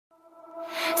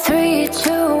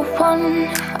1.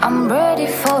 I'm ready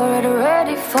for it,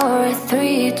 ready for it.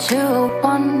 3, 2,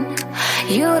 1.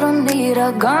 You don't need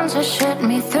a gun to shoot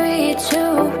me. 3, 2,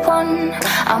 1.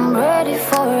 I'm ready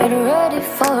for it, ready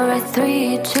for it.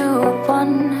 3, 2,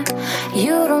 1.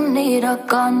 You don't need a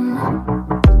gun.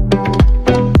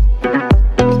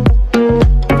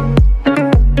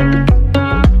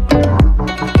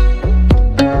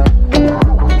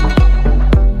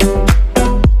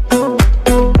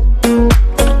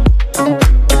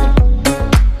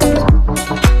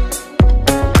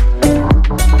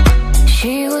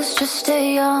 Just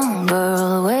a young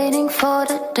girl waiting for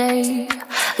the day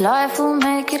life will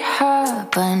make it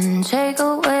happen, take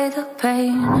away the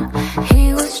pain.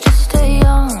 He was just a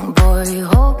young boy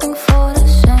hoping for the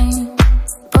same,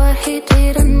 but he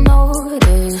didn't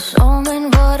notice. Oh man,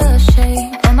 what a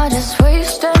shame. Am I just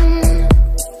wasting?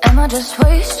 Am I just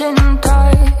wasting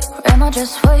time? Am I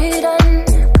just waiting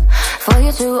for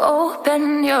you to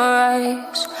open your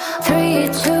eyes? 3,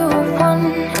 2,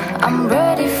 1. I'm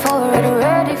ready for it,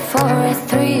 ready for it.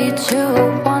 3,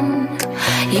 2, 1.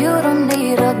 You don't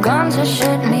need a gun to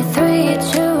shoot me. 3,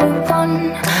 2,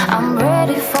 1. I'm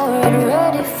ready for it,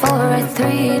 ready for it.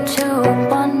 3, 2,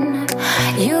 1.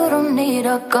 You don't need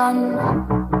a gun.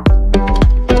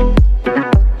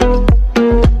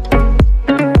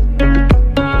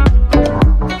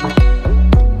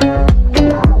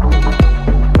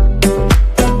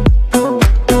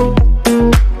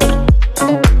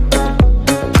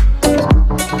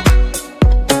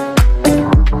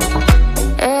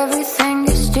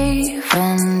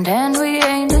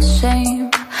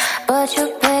 But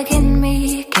you're begging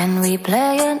me, can we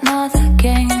play another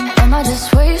game? Am I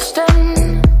just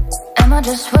wasting? Am I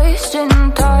just wasting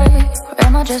time?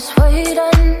 Am I just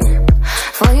waiting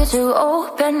for you to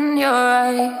open your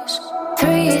eyes?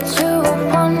 3, 2,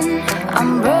 1.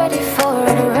 I'm ready for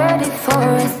it, ready for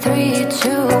it. 3,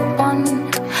 2, 1.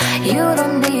 You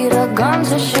don't need a gun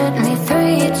to shoot me.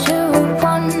 3, 2,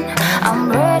 1. I'm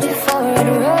ready for it,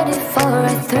 ready for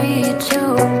it. 3,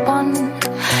 2, 1.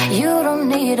 You don't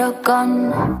need a gun.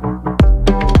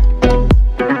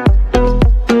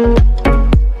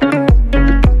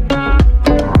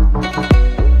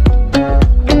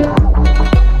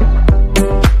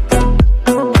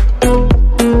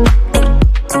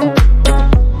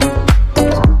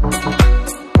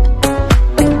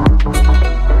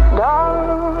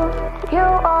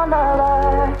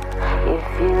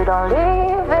 You don't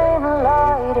live in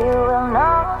light, you will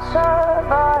not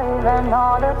survive. And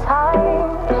all the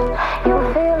times you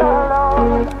feel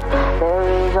alone, there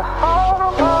is a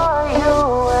home for you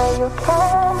where you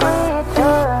can